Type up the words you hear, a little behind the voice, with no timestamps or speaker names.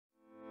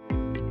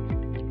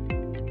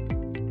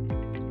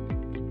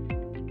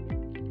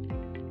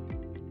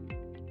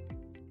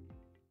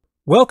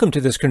Welcome to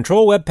this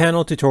Control Web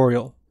Panel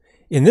tutorial.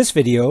 In this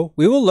video,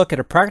 we will look at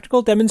a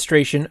practical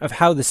demonstration of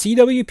how the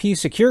CWP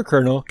Secure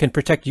Kernel can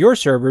protect your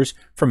servers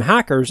from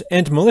hackers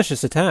and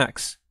malicious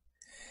attacks.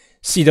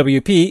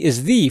 CWP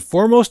is the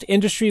foremost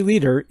industry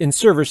leader in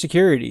server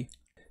security.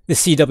 The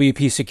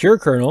CWP Secure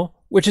Kernel,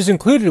 which is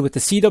included with the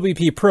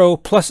CWP Pro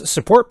Plus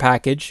support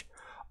package,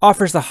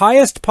 offers the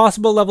highest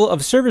possible level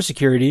of server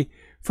security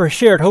for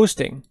shared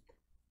hosting.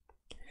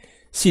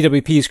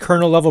 CWP's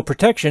kernel-level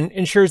protection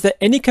ensures that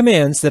any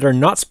commands that are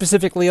not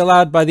specifically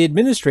allowed by the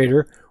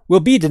administrator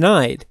will be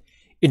denied,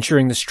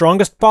 ensuring the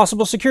strongest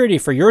possible security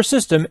for your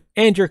system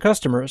and your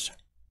customers.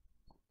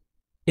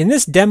 In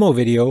this demo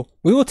video,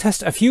 we will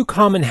test a few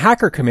common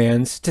hacker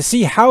commands to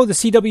see how the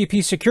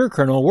CWP Secure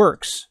Kernel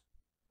works.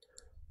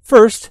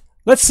 First,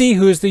 let's see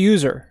who is the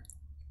user.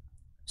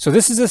 So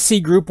this is a C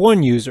Group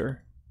 1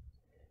 user.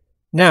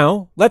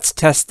 Now, let's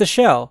test the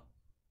shell.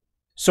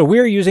 So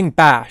we're using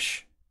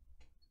bash.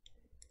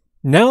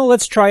 Now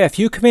let's try a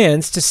few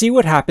commands to see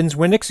what happens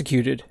when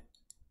executed.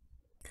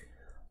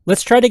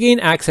 Let's try to gain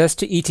access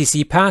to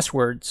etc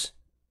passwords.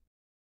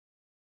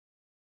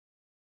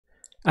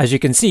 As you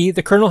can see,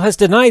 the kernel has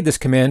denied this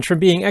command from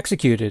being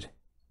executed.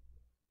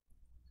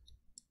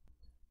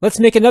 Let's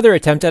make another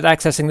attempt at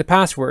accessing the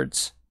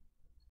passwords.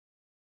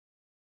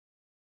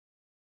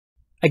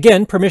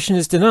 Again, permission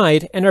is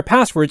denied and our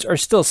passwords are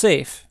still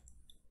safe.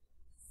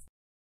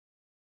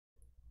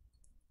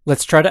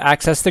 Let's try to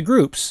access the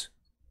groups.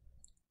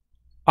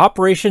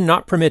 Operation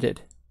not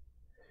permitted.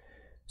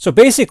 So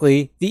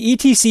basically, the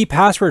etc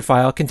password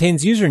file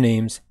contains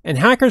usernames, and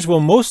hackers will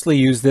mostly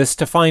use this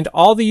to find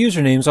all the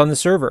usernames on the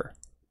server.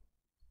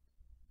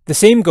 The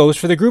same goes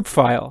for the group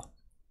file,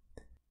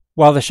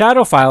 while the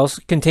shadow files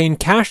contain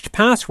cached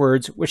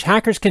passwords which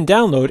hackers can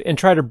download and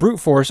try to brute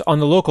force on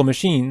the local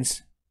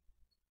machines.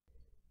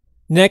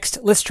 Next,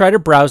 let's try to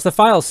browse the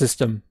file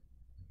system.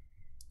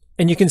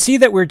 And you can see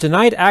that we're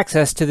denied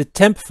access to the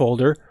temp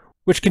folder,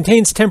 which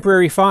contains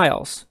temporary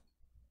files.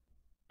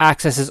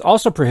 Access is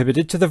also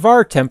prohibited to the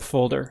var temp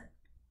folder.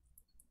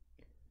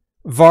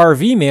 Var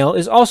vmail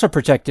is also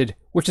protected,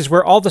 which is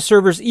where all the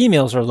server's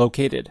emails are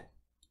located.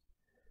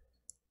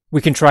 We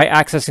can try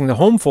accessing the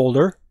home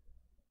folder,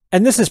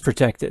 and this is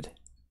protected.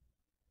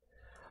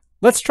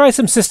 Let's try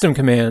some system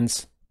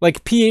commands,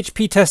 like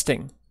PHP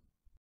testing.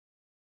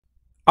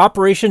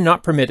 Operation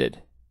not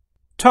permitted.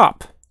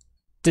 Top.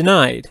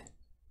 Denied.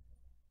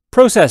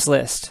 Process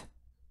list.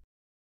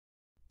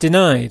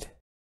 Denied.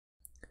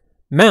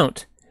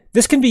 Mount.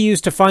 This can be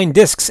used to find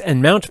disks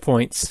and mount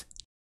points.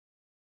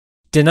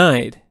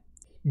 Denied.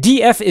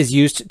 df is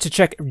used to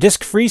check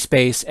disk free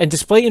space and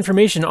display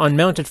information on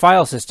mounted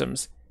file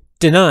systems.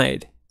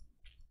 Denied.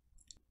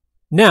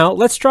 Now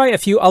let's try a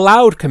few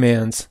allowed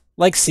commands,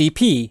 like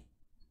cp.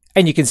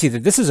 And you can see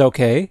that this is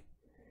okay.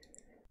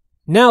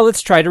 Now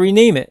let's try to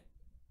rename it.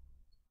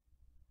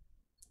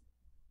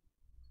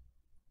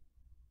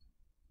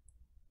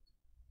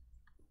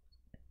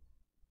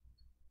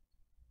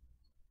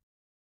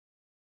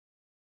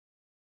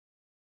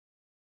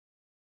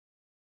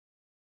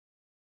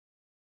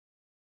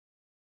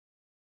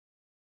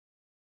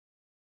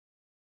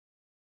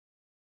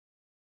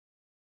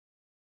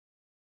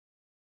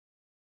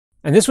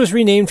 And this was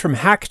renamed from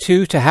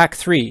hack2 to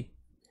hack3.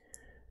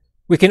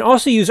 We can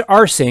also use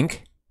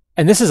rsync,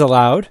 and this is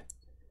allowed.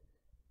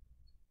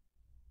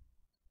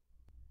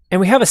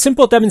 And we have a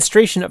simple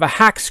demonstration of a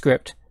hack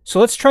script, so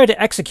let's try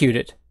to execute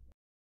it.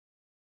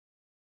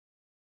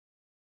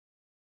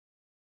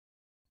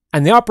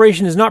 And the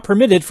operation is not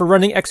permitted for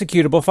running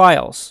executable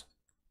files.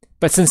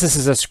 But since this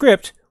is a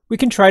script, we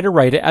can try to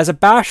write it as a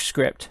bash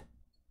script.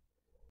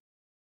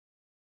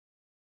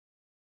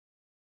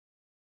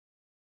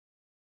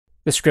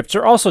 The scripts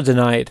are also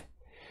denied.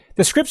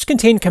 The scripts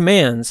contain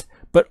commands,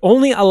 but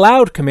only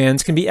allowed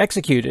commands can be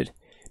executed,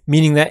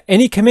 meaning that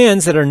any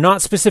commands that are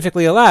not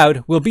specifically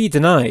allowed will be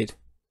denied.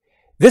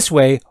 This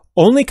way,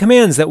 only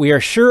commands that we are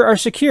sure are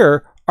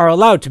secure are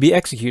allowed to be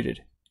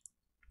executed.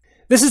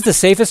 This is the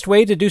safest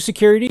way to do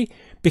security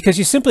because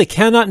you simply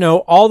cannot know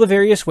all the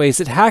various ways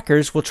that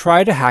hackers will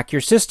try to hack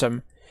your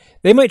system.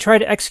 They might try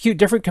to execute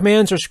different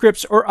commands or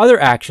scripts or other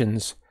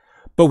actions.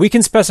 But we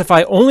can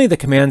specify only the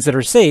commands that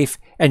are safe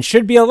and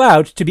should be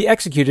allowed to be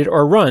executed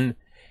or run,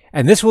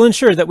 and this will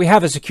ensure that we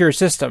have a secure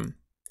system.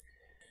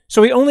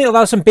 So we only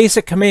allow some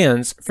basic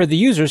commands for the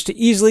users to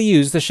easily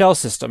use the shell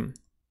system.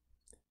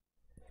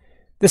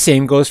 The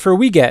same goes for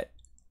wget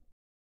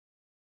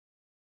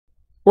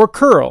or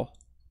curl.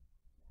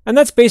 And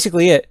that's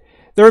basically it.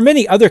 There are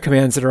many other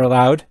commands that are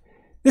allowed.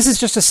 This is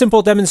just a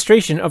simple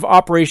demonstration of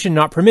operation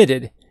not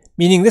permitted,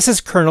 meaning this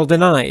is kernel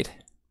denied.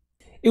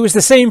 It was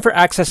the same for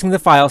accessing the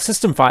file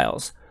system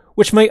files,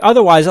 which might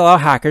otherwise allow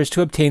hackers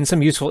to obtain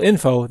some useful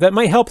info that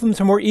might help them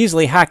to more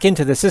easily hack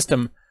into the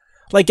system,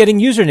 like getting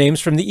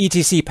usernames from the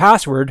etc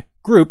password,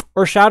 group,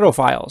 or shadow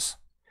files.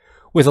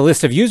 With a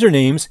list of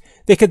usernames,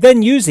 they could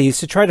then use these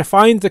to try to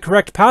find the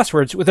correct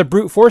passwords with a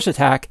brute force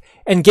attack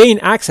and gain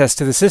access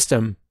to the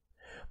system.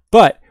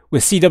 But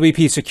with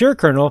CWP Secure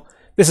Kernel,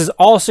 this is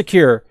all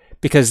secure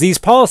because these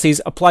policies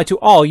apply to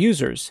all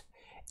users.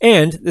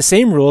 And the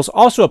same rules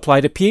also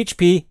apply to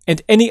PHP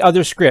and any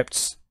other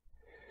scripts.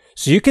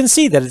 So you can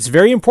see that it's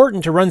very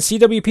important to run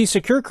CWP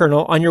Secure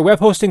Kernel on your web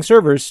hosting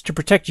servers to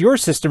protect your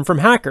system from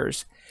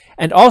hackers,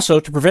 and also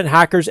to prevent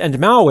hackers and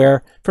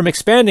malware from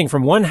expanding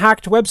from one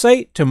hacked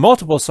website to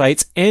multiple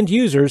sites and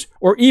users,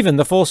 or even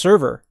the full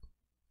server.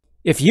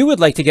 If you would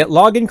like to get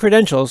login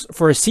credentials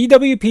for a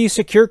CWP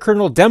Secure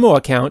Kernel demo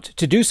account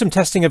to do some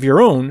testing of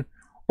your own,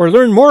 or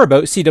learn more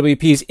about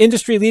CWP's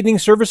industry-leading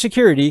server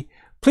security,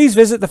 please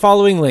visit the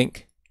following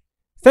link.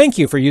 Thank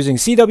you for using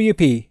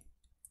CWP.